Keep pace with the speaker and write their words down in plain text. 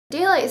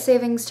Daylight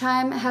savings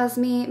time has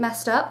me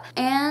messed up,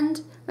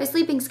 and my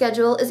sleeping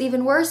schedule is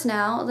even worse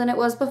now than it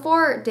was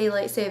before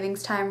daylight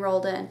savings time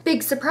rolled in.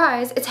 Big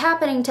surprise, it's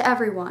happening to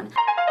everyone.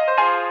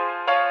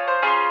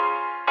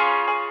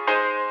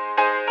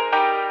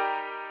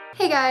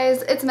 Hey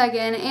guys, it's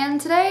Megan,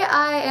 and today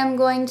I am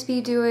going to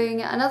be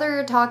doing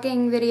another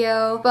talking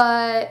video,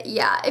 but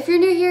yeah, if you're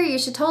new here, you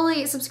should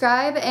totally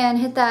subscribe and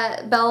hit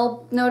that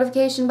bell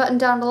notification button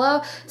down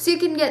below so you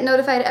can get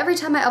notified every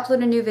time I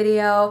upload a new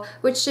video,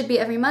 which should be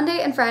every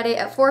Monday and Friday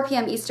at 4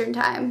 p.m. Eastern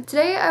Time.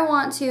 Today I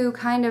want to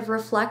kind of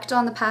reflect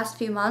on the past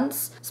few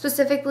months,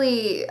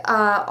 specifically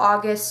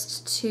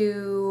August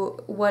to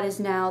what is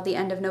now the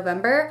end of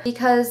November,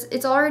 because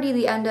it's already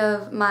the end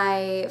of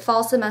my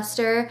fall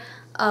semester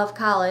of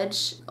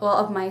college, well,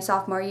 of my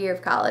sophomore year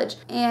of college.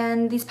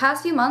 And these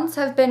past few months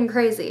have been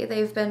crazy.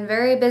 They've been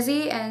very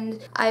busy,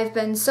 and I've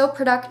been so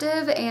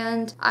productive,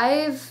 and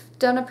I've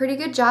done a pretty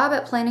good job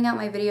at planning out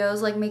my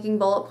videos, like making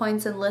bullet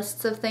points and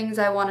lists of things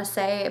I want to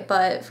say,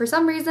 but for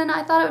some reason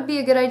I thought it would be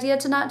a good idea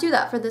to not do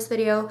that for this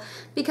video,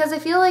 because I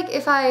feel like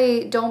if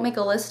I don't make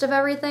a list of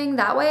everything,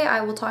 that way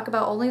I will talk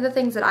about only the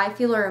things that I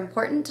feel are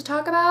important to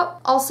talk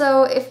about.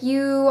 Also, if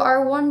you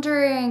are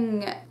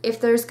wondering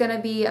if there's gonna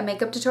be a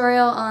makeup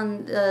tutorial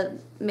on the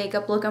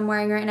makeup look I'm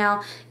wearing right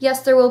now,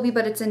 yes there will be,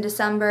 but it's in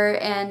December,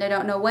 and I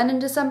don't know when in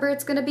December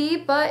it's gonna be,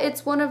 but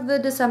it's one of the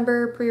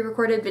December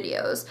pre-recorded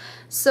videos.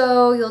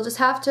 So you'll just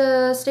have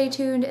to stay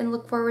tuned and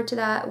look forward to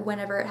that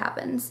whenever it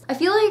happens. I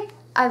feel like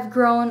I've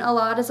grown a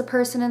lot as a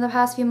person in the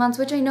past few months,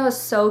 which I know is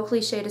so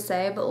cliche to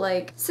say, but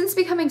like, since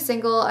becoming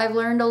single, I've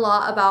learned a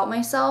lot about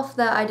myself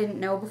that I didn't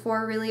know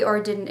before really,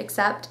 or didn't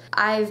accept.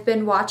 I've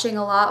been watching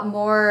a lot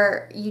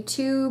more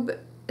YouTube,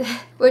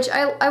 which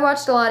I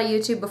watched a lot of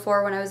YouTube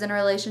before when I was in a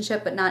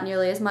relationship, but not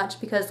nearly as much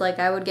because like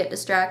I would get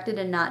distracted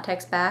and not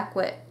text back,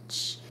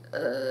 which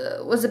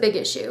was a big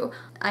issue.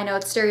 I know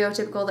it's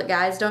stereotypical that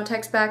guys don't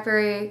text back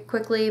very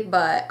quickly,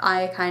 but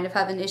I kind of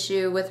have an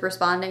issue with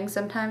responding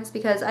sometimes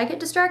because I get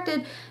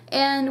distracted,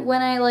 and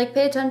when I like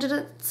pay attention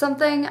to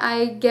something,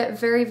 I get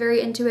very,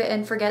 very into it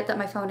and forget that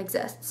my phone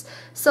exists.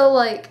 So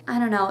like, I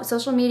don't know,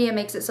 social media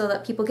makes it so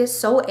that people get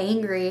so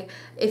angry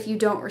if you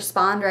don't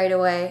respond right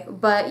away,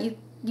 but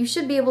you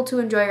should be able to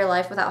enjoy your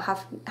life without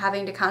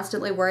having to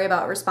constantly worry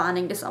about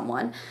responding to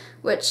someone,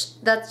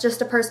 which that's just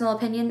a personal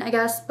opinion, I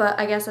guess, but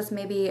I guess that's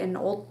maybe an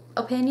old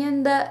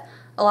opinion that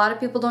a lot of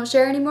people don't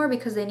share anymore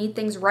because they need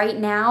things right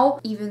now,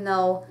 even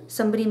though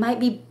somebody might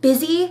be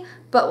busy,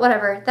 but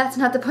whatever, that's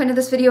not the point of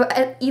this video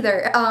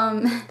either.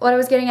 What I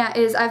was getting at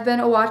is I've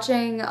been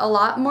watching a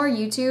lot more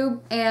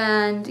YouTube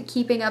and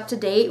keeping up to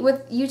date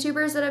with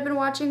YouTubers that I've been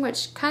watching,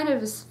 which kind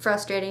of is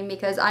frustrating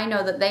because I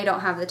know that they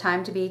don't have the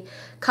time to be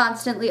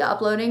constantly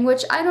uploading,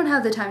 which I don't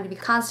have the time to be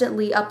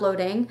constantly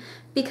uploading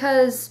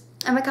because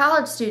I'm a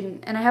college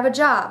student and I have a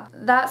job.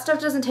 That stuff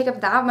doesn't take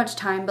up that much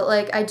time, but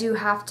like I do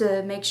have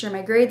to make sure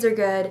my grades are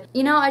good.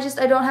 You know, I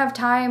don't have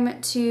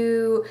time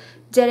to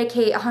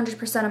dedicate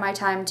 100% of my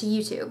time to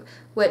YouTube,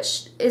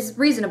 which is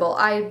reasonable.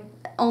 I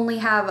only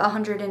have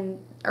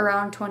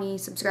around 20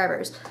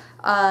 subscribers.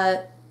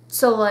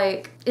 So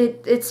like,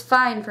 it's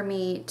fine for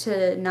me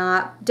to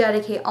not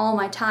dedicate all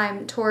my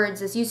time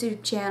towards this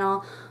YouTube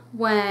channel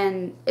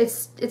when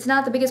it's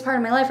not the biggest part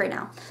of my life right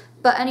now.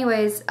 But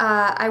anyways,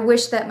 I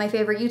wish that my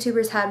favorite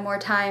YouTubers had more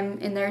time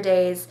in their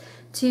days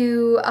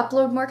to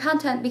upload more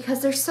content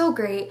because they're so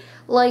great.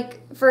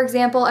 Like, for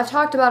example, I've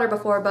talked about her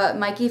before, but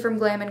Mikey from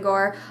Glam and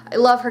Gore, I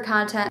love her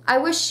content. I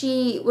wish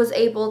she was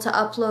able to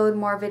upload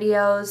more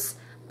videos,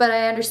 but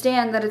I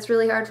understand that it's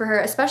really hard for her,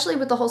 especially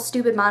with the whole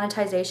stupid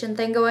monetization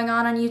thing going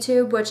on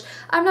YouTube, which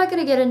I'm not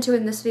going to get into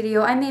in this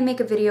video. I may make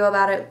a video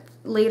about it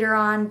later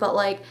on, but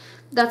like,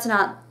 that's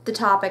not the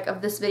topic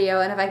of this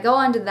video, and if I go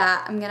on to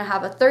that, I'm gonna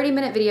have a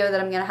 30-minute video that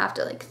I'm gonna have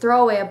to like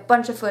throw away a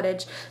bunch of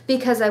footage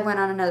because I went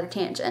on another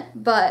tangent.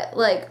 But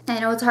like, I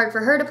know it's hard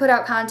for her to put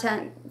out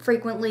content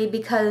frequently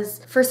because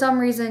for some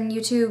reason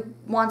YouTube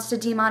wants to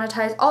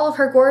demonetize all of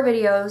her gore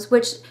videos,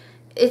 which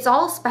it's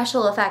all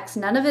special effects.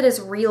 None of it is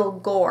real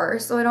gore,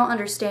 so I don't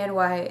understand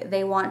why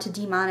they want to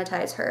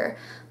demonetize her.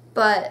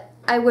 But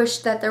I wish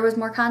that there was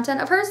more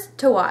content of hers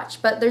to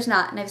watch, but there's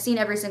not, and I've seen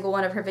every single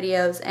one of her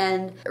videos,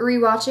 and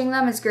rewatching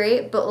them is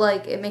great, but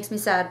like, it makes me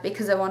sad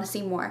because I want to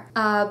see more.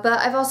 But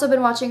I've also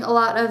been watching a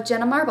lot of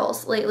Jenna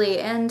Marbles lately,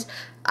 and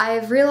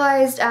I've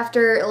realized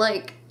after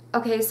like,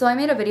 okay, so I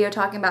made a video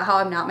talking about how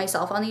I'm not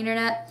myself on the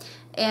internet,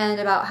 and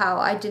about how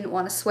I didn't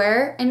want to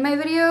swear in my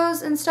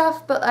videos and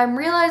stuff, but I'm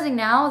realizing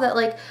now that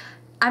like,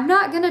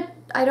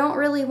 I don't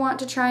really want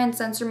to try and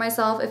censor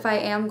myself if I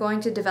am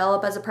going to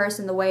develop as a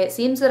person the way it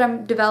seems that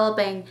I'm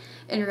developing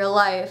in real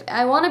life.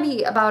 I want to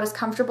be about as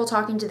comfortable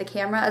talking to the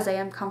camera as I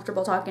am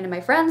comfortable talking to my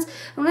friends.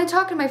 And when I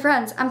talk to my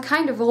friends, I'm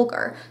kind of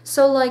vulgar.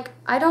 So like,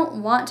 I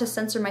don't want to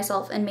censor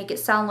myself and make it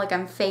sound like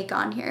I'm fake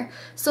on here.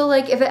 So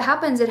like, if it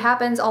happens, it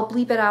happens. I'll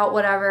bleep it out,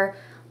 whatever.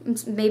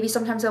 Maybe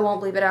sometimes I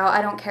won't bleep it out,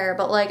 I don't care,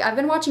 but like I've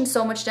been watching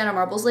so much Jenna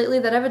Marbles lately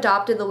that I've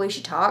adopted the way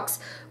she talks,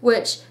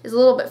 which is a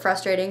little bit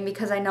frustrating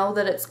because I know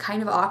that it's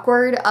kind of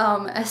awkward,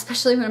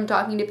 especially when I'm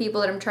talking to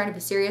people that I'm trying to be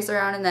serious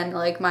around, and then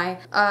like my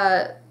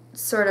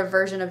sort of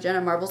version of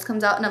Jenna Marbles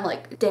comes out and I'm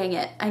like, dang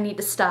it, I need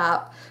to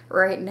stop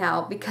right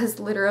now because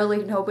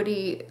literally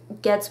nobody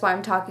gets why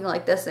I'm talking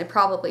like this. They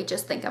probably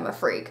just think I'm a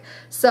freak.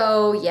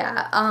 So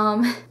yeah,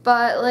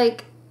 but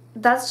like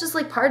that's just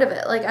like part of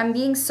it. Like I'm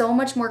being so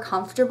much more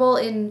comfortable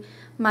in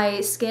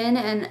my skin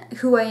and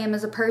who I am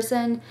as a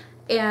person,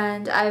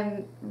 and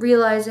I'm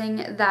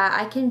realizing that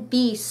I can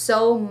be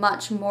so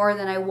much more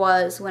than I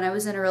was when I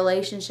was in a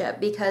relationship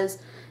because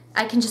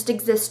I can just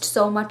exist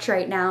so much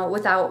right now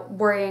without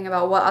worrying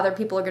about what other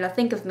people are going to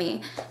think of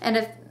me. And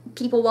if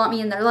people want me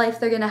in their life,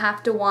 they're going to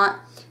have to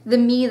want the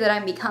me that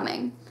I'm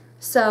becoming.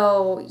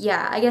 So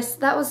yeah, I guess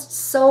that was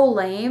so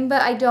lame,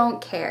 but I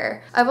don't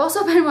care. I've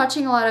also been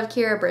watching a lot of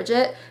Kira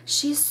Bridget.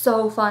 She's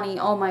so funny,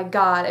 oh my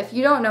god. If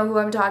you don't know who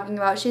I'm talking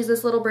about, she's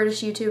this little British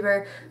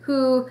YouTuber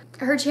who,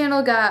 her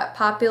channel got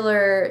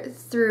popular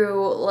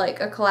through like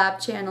a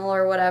collab channel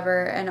or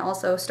whatever, and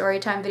also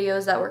storytime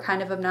videos that were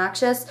kind of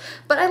obnoxious.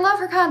 But I love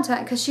her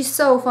content because she's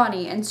so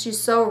funny and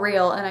she's so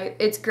real, and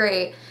it's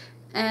great.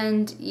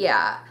 And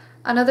yeah,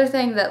 another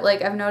thing that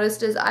like I've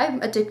noticed is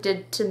I'm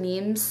addicted to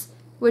memes,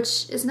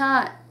 which is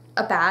not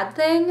a bad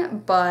thing,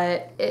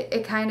 but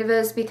it kind of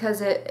is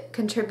because it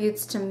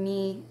contributes to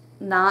me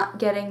not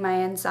getting my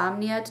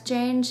insomnia to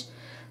change.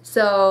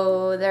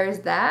 So there's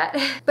that.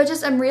 But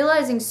just I'm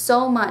realizing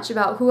so much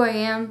about who I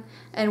am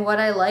and what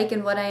I like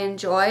and what I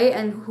enjoy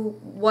and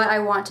what I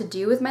want to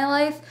do with my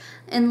life.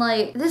 And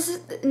like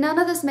none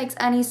of this makes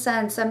any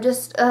sense. I'm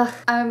just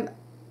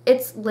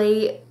it's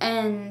late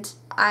and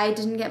I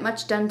didn't get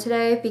much done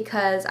today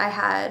because I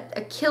had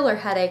a killer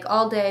headache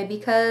all day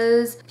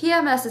because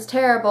PMS is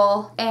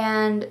terrible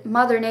and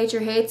Mother Nature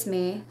hates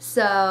me.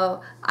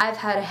 So I've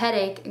had a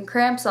headache and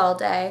cramps all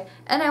day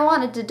and I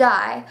wanted to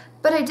die,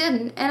 but I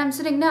didn't, and I'm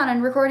sitting down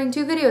and recording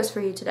 2 videos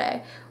for you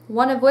today.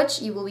 One of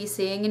which you will be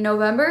seeing in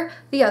November,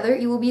 the other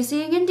you will be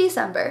seeing in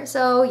December.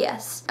 So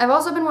yes. I've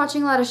also been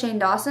watching a lot of Shane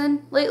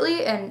Dawson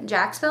lately and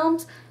Jack's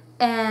films,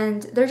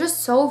 and they're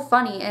just so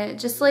funny, and it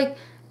just like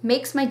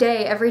makes my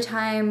day every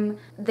time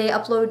they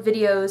upload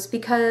videos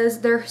because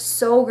they're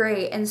so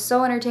great and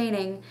so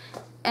entertaining,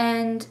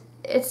 and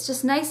it's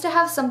just nice to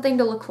have something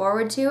to look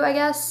forward to, I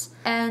guess.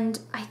 And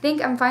I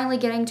think I'm finally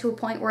getting to a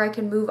point where I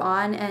can move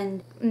on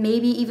and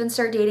maybe even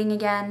start dating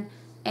again,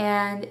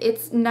 and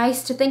it's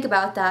nice to think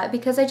about that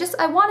because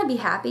I want to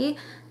be happy,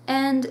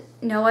 and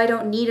no, I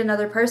don't need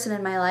another person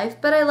in my life,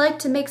 but I like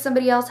to make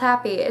somebody else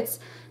happy. It's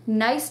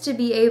nice to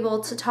be able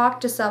to talk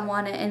to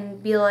someone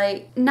and be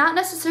like, not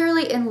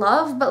necessarily in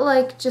love, but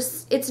like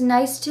just, it's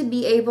nice to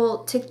be able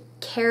to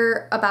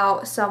care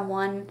about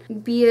someone,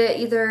 be it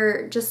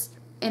either just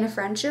in a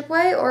friendship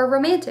way or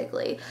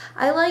romantically.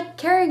 I like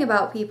caring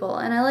about people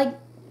and I like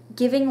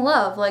giving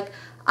love. Like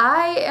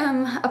I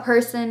am a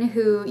person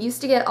who used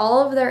to get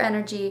all of their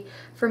energy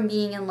from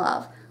being in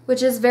love,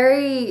 which is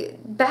very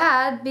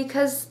bad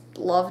because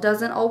love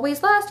doesn't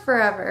always last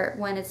forever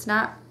when it's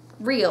not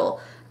real,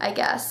 I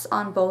guess,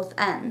 on both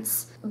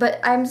ends. But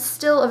I'm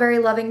still a very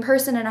loving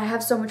person and I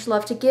have so much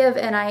love to give,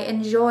 and I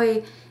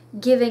enjoy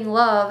giving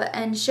love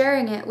and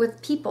sharing it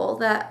with people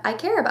that I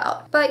care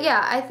about. But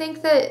yeah, I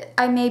think that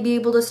I may be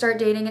able to start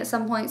dating at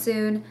some point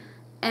soon,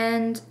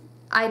 and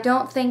I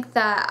don't think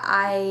that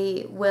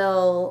I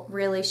will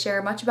really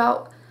share much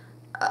about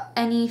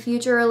any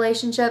future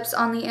relationships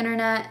on the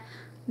internet.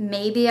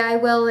 Maybe I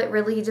will. It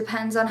really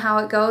depends on how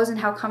it goes and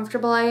how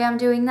comfortable I am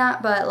doing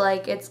that, but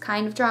like it's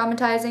kind of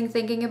traumatizing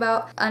thinking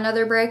about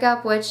another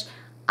breakup, which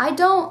I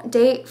don't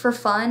date for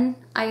fun.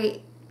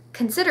 I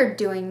considered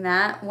doing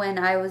that when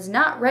I was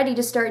not ready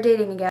to start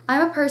dating again.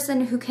 I'm a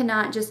person who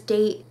cannot just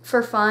date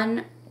for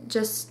fun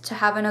just to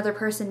have another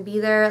person be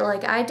there.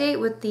 Like I date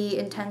with the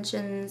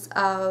intentions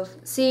of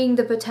seeing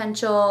the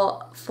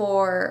potential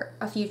for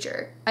a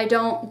future. I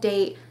don't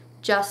date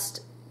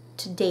just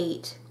to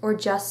date or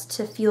just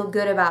to feel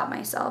good about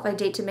myself. I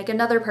date to make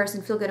another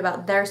person feel good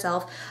about their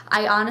self.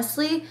 I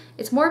honestly,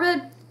 it's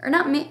morbid, or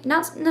not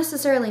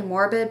necessarily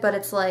morbid, but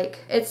it's like,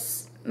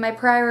 my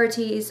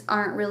priorities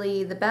aren't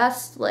really the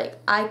best. Like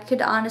I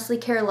could honestly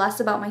care less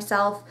about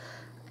myself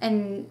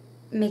and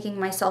making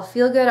myself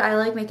feel good. I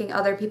like making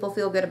other people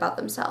feel good about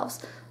themselves.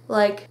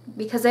 Like,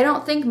 because I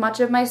don't think much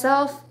of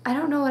myself. I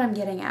don't know what I'm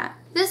getting at.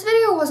 This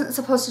video wasn't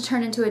supposed to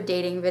turn into a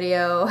dating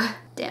video.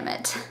 Damn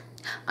it.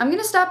 I'm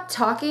gonna stop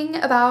talking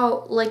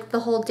about like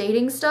the whole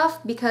dating stuff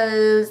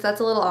because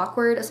that's a little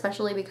awkward,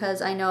 especially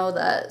because I know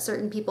that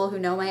certain people who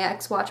know my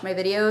ex watch my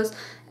videos,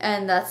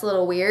 and that's a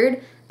little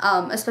weird,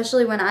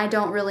 especially when I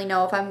don't really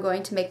know if I'm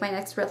going to make my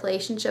next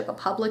relationship a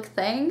public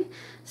thing.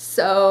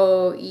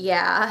 So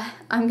yeah,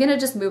 I'm gonna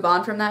just move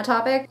on from that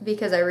topic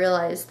because I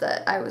realized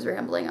that I was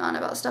rambling on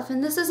about stuff,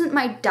 and this isn't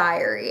my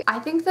diary. I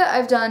think that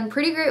I've done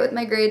pretty great with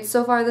my grades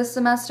so far this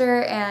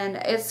semester, and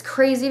it's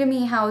crazy to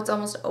me how it's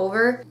almost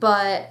over,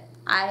 but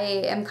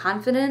I am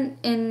confident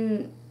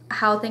in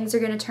how things are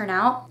going to turn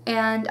out.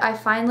 And I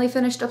finally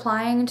finished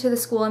applying to the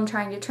school I'm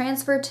trying to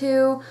transfer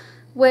to,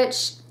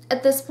 which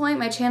at this point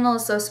my channel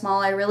is so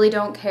small I really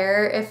don't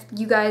care if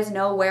you guys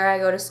know where I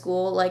go to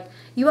school. Like,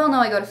 you all know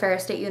I go to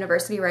Ferris State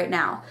University right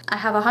now. I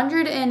have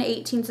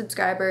 118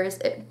 subscribers.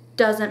 It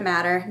doesn't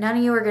matter. None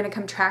of you are going to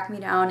come track me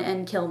down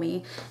and kill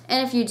me.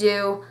 And if you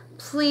do,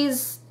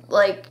 please,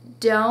 like,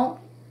 don't,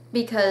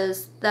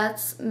 because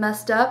that's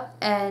messed up,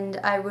 and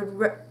I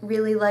would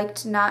really like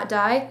to not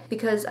die,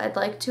 because I'd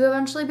like to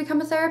eventually become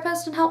a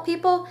therapist and help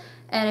people.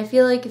 And I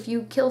feel like if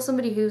you kill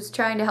somebody who's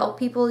trying to help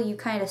people, you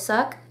kind of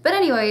suck. But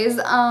anyways,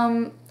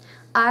 I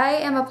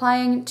am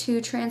applying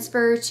to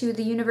transfer to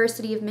the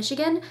University of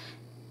Michigan,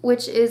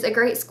 which is a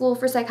great school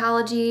for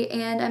psychology,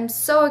 and I'm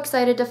so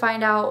excited to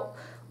find out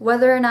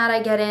whether or not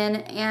I get in.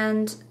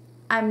 And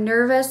I'm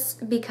nervous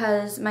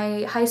because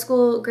my high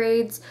school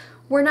grades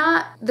were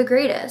not the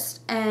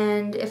greatest,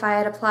 and if I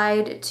had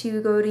applied to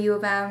go to U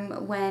of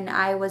M when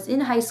I was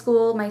in high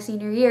school, my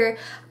senior year,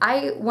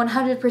 I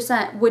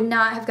 100% would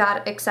not have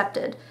got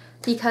accepted,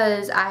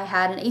 because I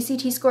had an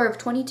ACT score of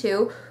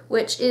 22,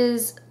 which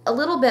is a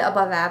little bit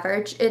above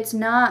average. It's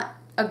not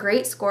a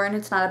great score and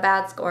it's not a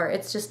bad score,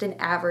 it's just an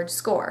average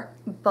score,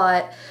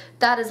 but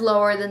that is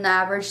lower than the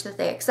average that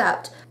they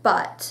accept.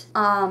 But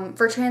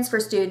for transfer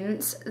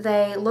students,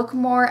 they look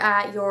more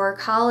at your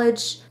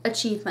college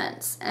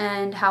achievements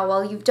and how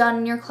well you've done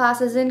in your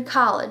classes in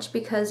college,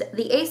 because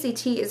the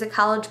ACT is a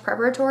college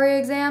preparatory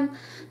exam,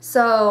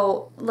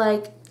 so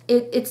like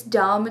it's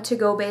dumb to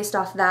go based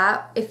off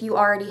that if you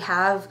already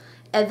have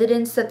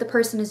evidence that the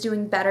person is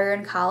doing better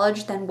in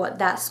college than what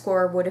that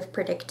score would have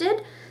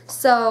predicted.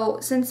 So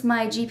since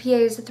my GPA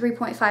is a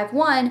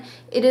 3.51,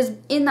 it is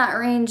in that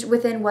range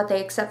within what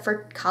they accept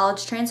for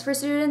college transfer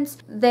students.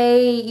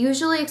 They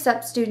usually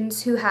accept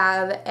students who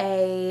have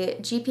a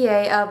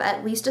GPA of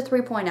at least a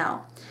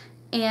 3.0,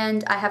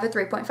 and I have a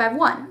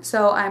 3.51,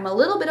 so I'm a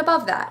little bit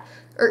above that,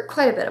 or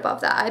quite a bit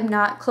above that. I'm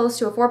not close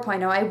to a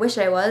 4.0. I wish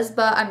I was,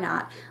 but I'm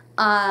not.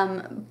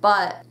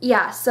 But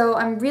yeah, so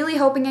I'm really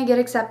hoping I get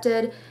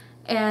accepted,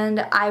 and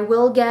I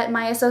will get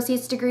my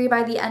associate's degree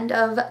by the end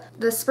of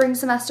the spring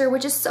semester,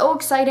 which is so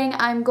exciting.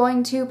 I'm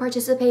going to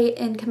participate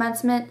in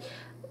commencement.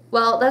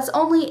 Well, that's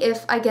only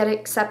if I get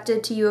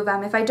accepted to U of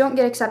M. If I don't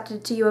get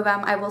accepted to U of M,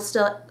 I will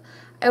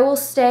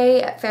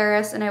stay at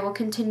Ferris, and I will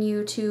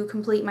continue to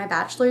complete my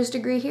bachelor's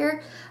degree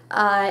here,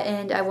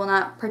 and I will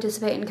not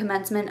participate in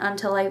commencement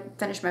until I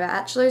finish my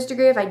bachelor's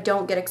degree if I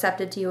don't get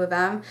accepted to U of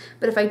M.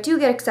 But if I do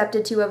get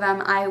accepted to U of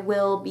M, I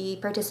will be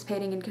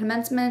participating in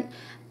commencement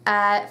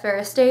at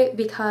Ferris State,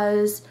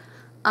 because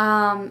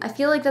I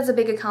feel like that's a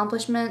big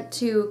accomplishment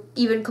to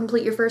even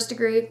complete your first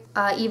degree,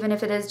 even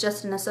if it is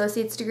just an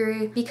associate's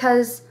degree,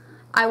 because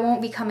I won't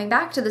be coming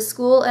back to the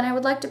school, and I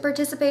would like to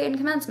participate in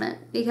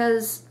commencement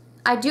because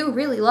I do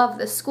really love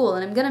this school,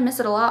 and I'm gonna miss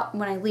it a lot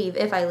when I leave,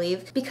 if I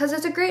leave, because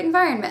it's a great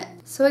environment.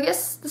 So I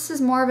guess this is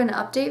more of an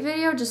update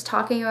video, just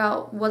talking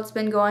about what's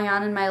been going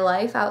on in my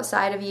life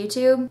outside of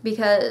YouTube,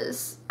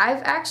 because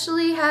I've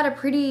actually had a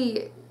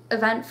pretty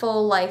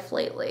eventful life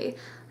lately.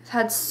 I've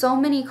had so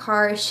many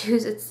car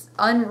issues, it's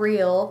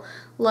unreal.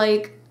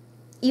 Like,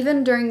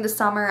 even during the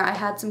summer, I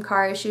had some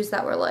car issues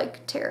that were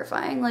like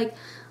terrifying. Like,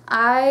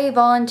 I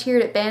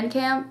volunteered at band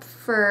camp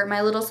for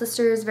my little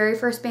sister's very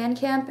first band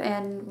camp,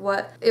 and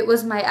it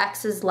was my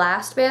ex's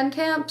last band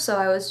camp, so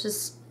I was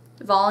just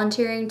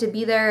volunteering to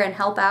be there and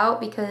help out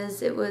because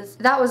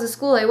that was a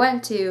school I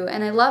went to,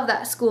 and I love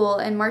that school,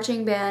 and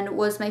marching band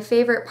was my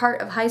favorite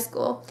part of high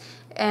school.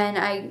 And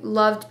I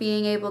loved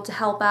being able to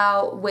help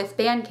out with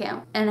band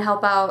camp and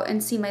help out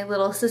and see my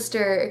little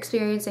sister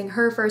experiencing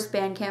her first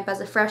band camp as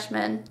a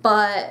freshman.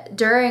 But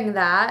during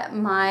that,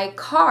 my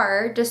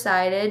car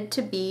decided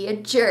to be a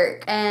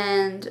jerk,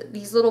 and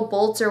these little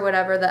bolts or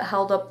whatever that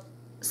held up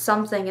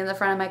something in the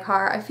front of my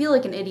car, I feel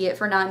like an idiot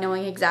for not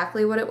knowing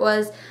exactly what it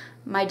was.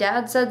 My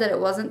dad said that it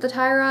wasn't the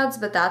tie rods,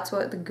 but that's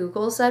what the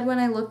Google said when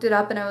I looked it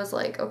up, and I was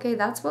like, okay,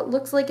 that's what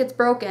looks like it's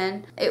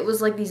broken. It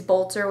was like these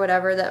bolts or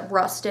whatever that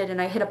rusted, and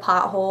I hit a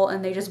pothole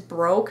and they just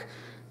broke,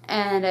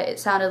 and it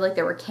sounded like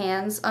there were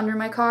cans under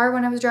my car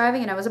when I was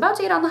driving, and I was about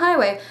to get on the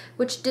highway,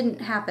 which didn't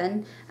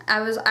happen.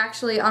 I was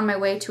actually on my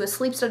way to a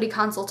sleep study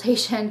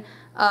consultation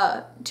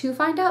to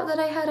find out that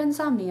I had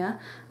insomnia.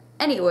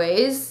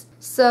 Anyways,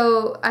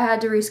 so I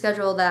had to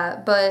reschedule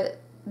that, but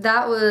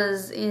that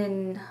was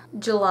in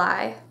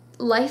July.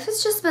 Life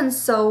has just been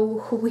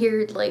so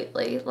weird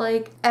lately.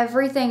 Like,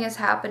 everything is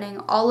happening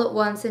all at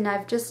once, and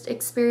I've just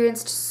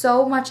experienced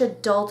so much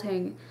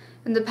adulting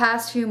in the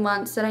past few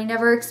months that I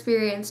never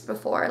experienced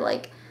before.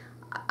 Like,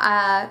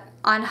 on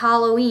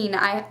Halloween,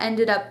 I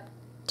ended up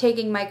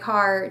taking my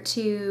car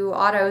to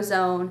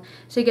AutoZone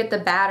to get the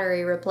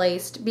battery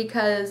replaced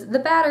because the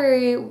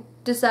battery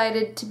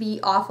decided to be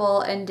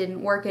awful and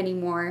didn't work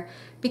anymore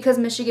because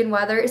Michigan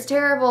weather is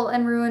terrible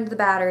and ruined the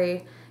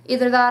battery.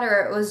 Either that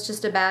or it was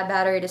just a bad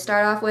battery to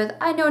start off with.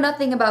 I know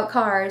nothing about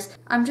cars.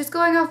 I'm just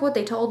going off what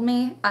they told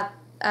me.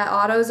 at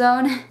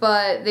AutoZone,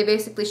 but they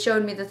basically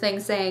showed me the thing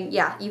saying,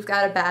 yeah, you've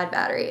got a bad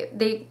battery.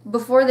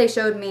 Before they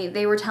showed me,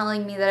 they were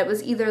telling me that it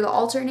was either the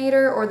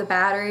alternator or the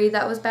battery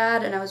that was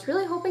bad, and I was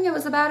really hoping it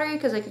was the battery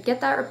because I could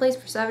get that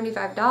replaced for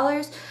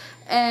 $75.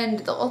 And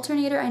the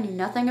alternator I knew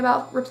nothing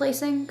about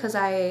replacing because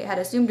I had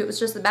assumed it was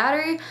just the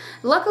battery.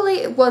 Luckily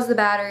it was the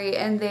battery,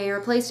 and they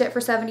replaced it for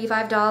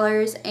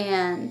 $75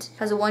 and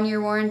has a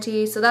 1-year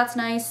warranty, so that's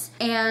nice.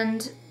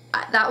 And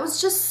that was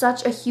just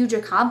such a huge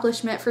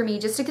accomplishment for me,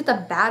 just to get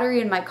the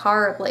battery in my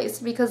car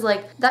replaced, because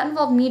like that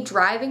involved me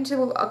driving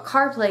to a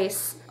car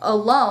place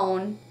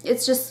alone.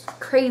 It's just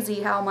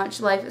crazy how much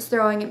life is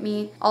throwing at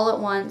me all at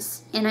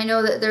once. And I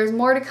know that there's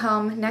more to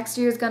come. Next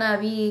year is gonna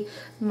be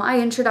my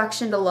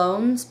introduction to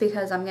loans,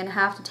 because I'm gonna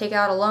have to take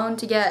out a loan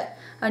to get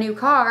a new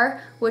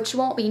car, which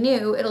won't be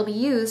new, it'll be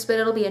used, but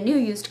it'll be a new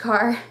used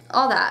car,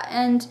 all that.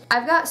 And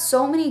I've got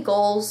so many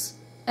goals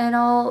and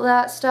all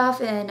that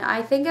stuff, and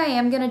I think I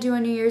am gonna do a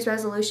New Year's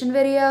resolution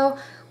video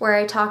where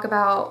I talk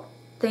about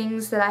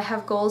things that I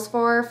have goals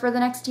for the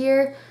next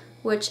year,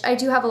 which I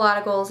do have a lot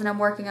of goals and I'm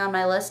working on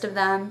my list of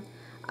them.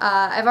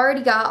 I've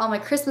already got all my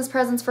Christmas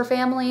presents for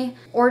family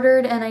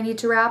ordered, and I need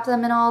to wrap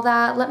them and all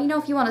that. Let me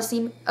know if you want to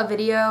see a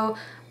video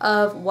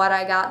of what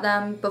I got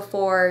them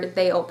before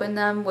they open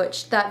them,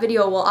 which that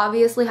video will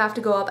obviously have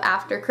to go up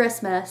after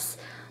Christmas.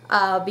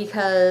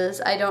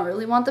 Because I don't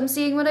really want them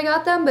seeing what I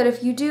got them, but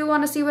if you do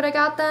want to see what I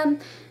got them,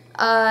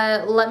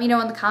 let me know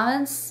in the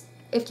comments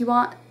if you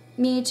want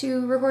me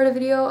to record a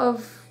video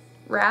of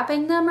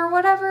wrapping them or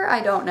whatever.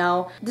 I don't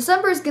know.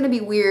 December is gonna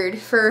be weird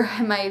for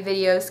my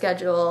video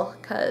schedule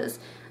because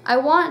I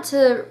want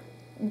to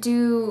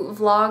do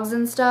vlogs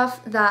and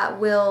stuff that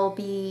will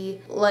be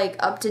like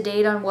up to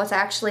date on what's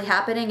actually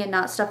happening and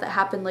not stuff that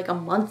happened like a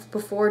month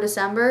before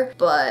December,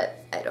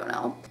 but I don't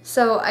know.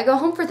 So I go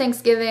home for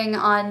Thanksgiving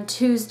on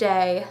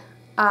Tuesday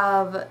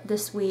of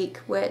this week,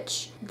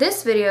 which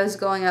this video is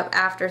going up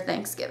after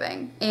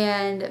Thanksgiving,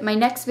 and my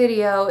next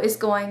video is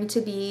going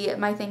to be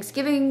my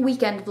Thanksgiving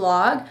weekend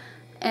vlog,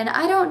 and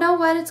I don't know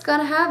what it's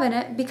gonna have in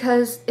it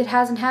because it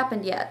hasn't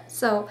happened yet.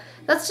 So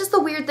that's just the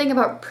weird thing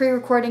about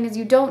pre-recording, is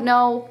you don't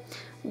know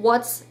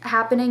what's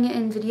happening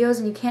in videos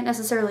and you can't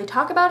necessarily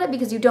talk about it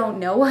because you don't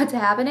know what's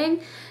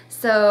happening.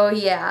 So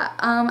yeah,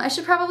 I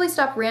should probably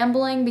stop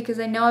rambling because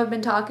I know I've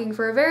been talking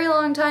for a very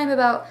long time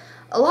about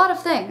a lot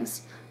of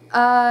things.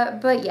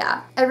 But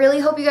yeah, I really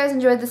hope you guys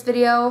enjoyed this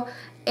video,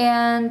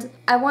 and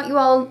I want you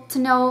all to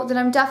know that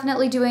I'm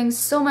definitely doing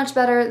so much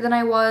better than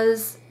I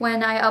was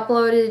when I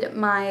uploaded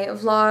my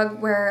vlog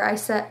where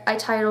I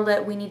titled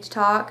it "We Need to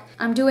Talk."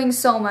 I'm doing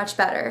so much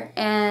better,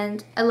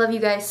 and I love you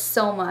guys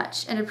so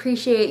much and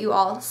appreciate you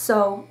all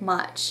so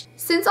much.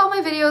 Since all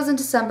my videos in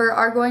December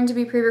are going to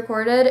be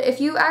pre-recorded, if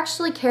you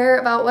actually care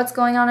about what's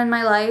going on in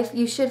my life,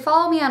 you should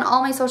follow me on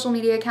all my social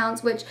media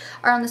accounts, which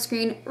are on the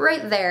screen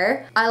right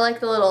there. I like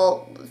the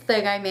little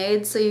thing I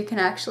made so you can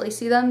actually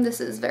see them. This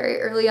is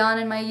very early on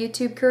in my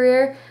YouTube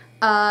career.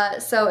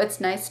 So it's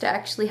nice to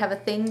actually have a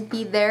thing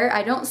be there.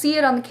 I don't see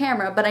it on the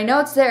camera, but I know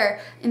it's there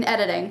in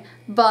editing.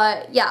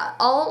 But yeah,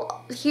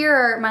 here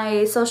are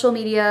my social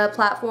media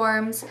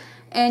platforms,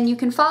 and you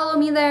can follow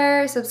me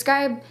there,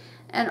 subscribe,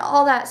 and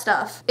all that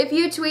stuff. If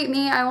you tweet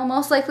me, I will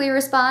most likely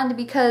respond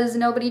because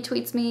nobody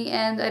tweets me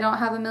and I don't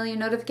have a million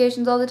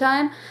notifications all the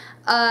time.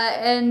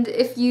 And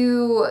if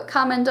you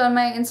comment on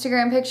my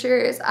Instagram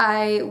pictures,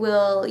 I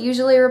will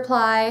usually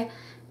reply,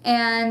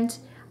 and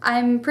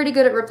I'm pretty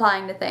good at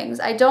replying to things.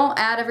 I don't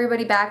add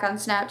everybody back on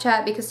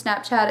Snapchat because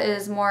Snapchat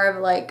is more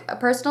of like a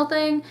personal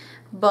thing,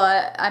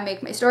 but I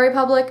make my story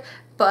public.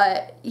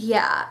 But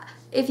yeah,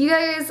 if you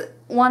guys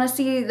want to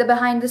see the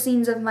behind the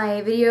scenes of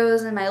my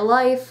videos and my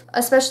life,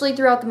 especially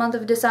throughout the month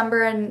of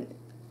December and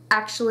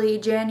actually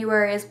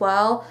January as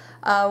well,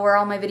 where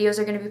all my videos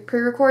are going to be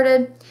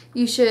pre-recorded,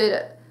 you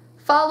should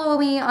follow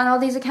me on all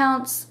these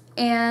accounts.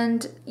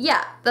 And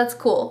yeah, that's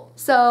cool.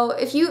 So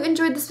if you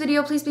enjoyed this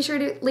video, please be sure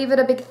to leave it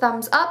a big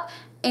thumbs up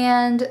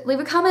and leave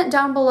a comment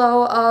down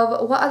below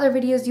of what other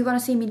videos you want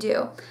to see me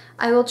do.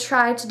 I will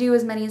try to do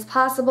as many as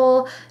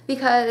possible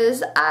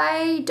because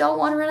I don't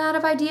want to run out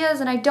of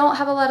ideas, and I don't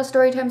have a lot of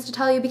story times to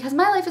tell you because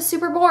my life is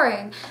super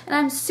boring and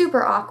I'm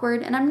super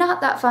awkward and I'm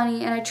not that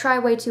funny and I try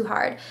way too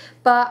hard.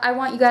 But I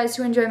want you guys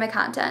to enjoy my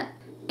content.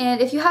 And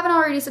if you haven't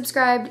already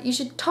subscribed, you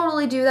should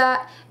totally do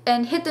that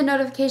and hit the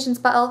notifications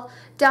bell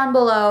down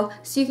below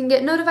so you can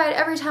get notified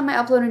every time I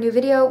upload a new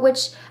video,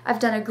 which I've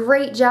done a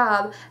great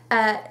job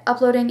at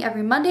uploading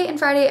every Monday and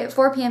Friday at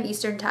 4 p.m.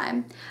 Eastern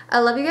Time. I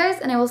love you guys,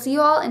 and I will see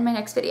you all in my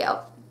next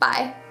video.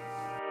 Bye!